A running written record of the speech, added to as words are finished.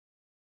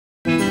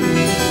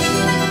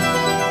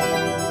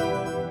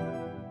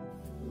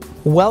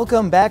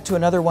Welcome back to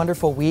another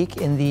wonderful week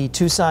in the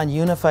Tucson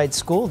Unified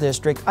School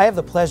District. I have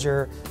the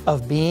pleasure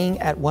of being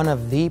at one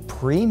of the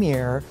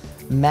premier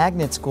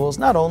magnet schools,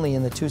 not only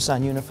in the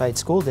Tucson Unified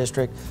School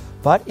District,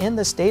 but in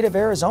the state of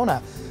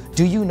Arizona.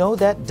 Do you know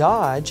that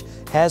Dodge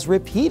has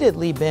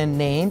repeatedly been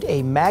named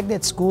a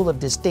Magnet School of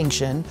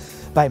Distinction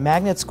by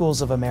Magnet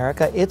Schools of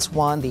America? It's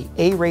won the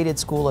A-rated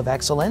School of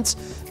Excellence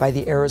by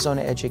the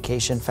Arizona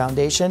Education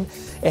Foundation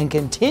and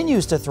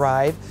continues to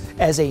thrive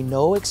as a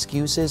no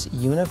excuses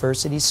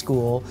university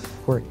school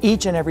where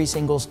each and every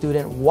single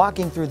student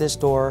walking through this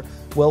door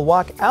will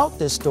walk out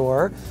this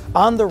door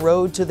on the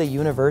road to the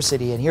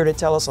university. And here to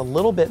tell us a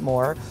little bit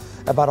more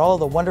about all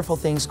the wonderful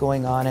things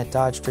going on at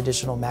Dodge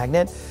Traditional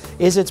Magnet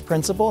is its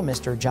principal,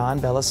 Mr. John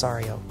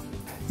Belisario.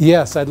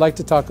 Yes, I'd like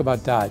to talk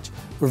about Dodge.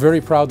 We're very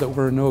proud that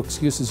we're a no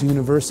excuses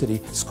university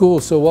school,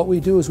 so what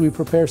we do is we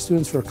prepare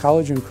students for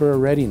college and career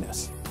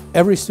readiness.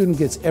 Every student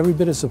gets every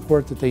bit of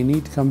support that they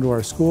need to come to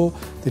our school.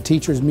 The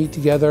teachers meet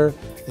together,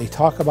 they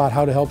talk about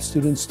how to help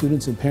students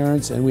and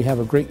parents, and we have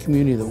a great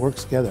community that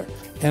works together.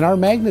 And our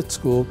magnet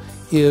school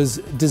is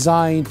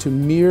designed to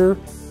mirror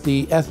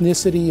the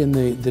ethnicity and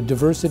the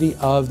diversity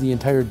of the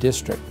entire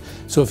district.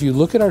 So if you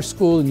look at our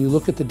school and you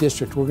look at the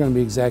district, we're going to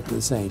be exactly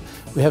the same.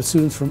 We have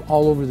students from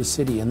all over the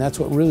city, and that's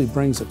what really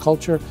brings a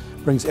culture,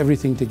 brings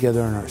everything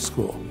together in our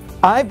school.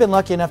 I've been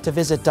lucky enough to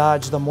visit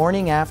Dodge the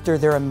morning after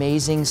their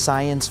amazing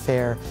science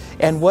fair.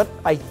 And what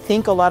I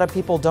think a lot of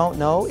people don't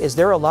know is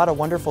there are a lot of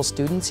wonderful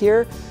students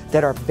here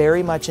that are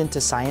very much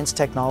into science,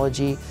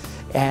 technology,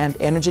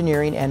 and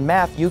engineering and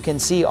math. You can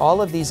see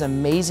all of these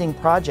amazing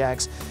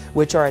projects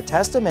which are a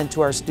testament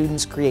to our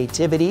students'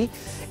 creativity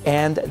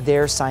and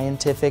their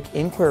scientific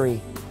inquiry.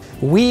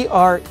 We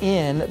are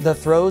in the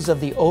throes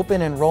of the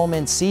open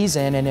enrollment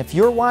season, and if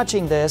you're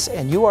watching this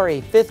and you are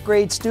a 5th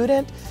grade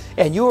student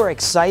and you are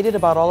excited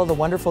about all of the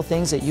wonderful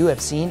things that you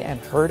have seen and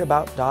heard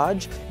about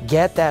Dodge,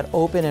 get that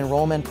open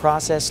enrollment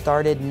process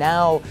started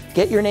now.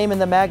 Get your name in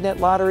the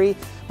magnet lottery,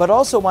 but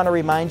also want to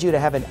remind you to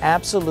have an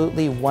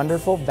absolutely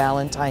wonderful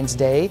Valentine's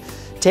Day.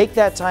 Take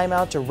that time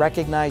out to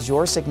recognize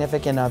your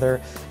significant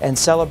other and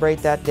celebrate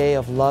that day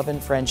of love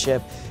and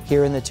friendship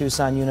here in the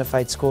Tucson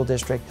Unified School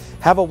District.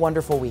 Have a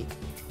wonderful week.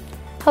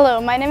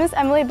 Hello, my name is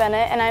Emily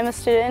Bennett and I'm a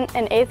student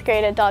in 8th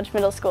grade at Dodge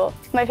Middle School.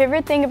 My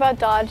favorite thing about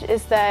Dodge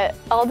is that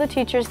all the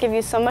teachers give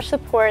you so much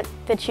support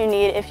that you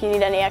need if you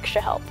need any extra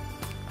help.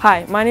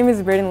 Hi, my name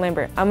is Braden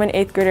Lambert. I'm an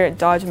 8th grader at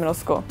Dodge Middle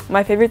School.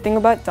 My favorite thing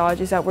about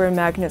Dodge is that we're a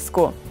magnet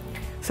school.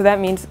 So that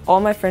means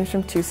all my friends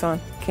from Tucson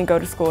can go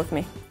to school with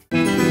me.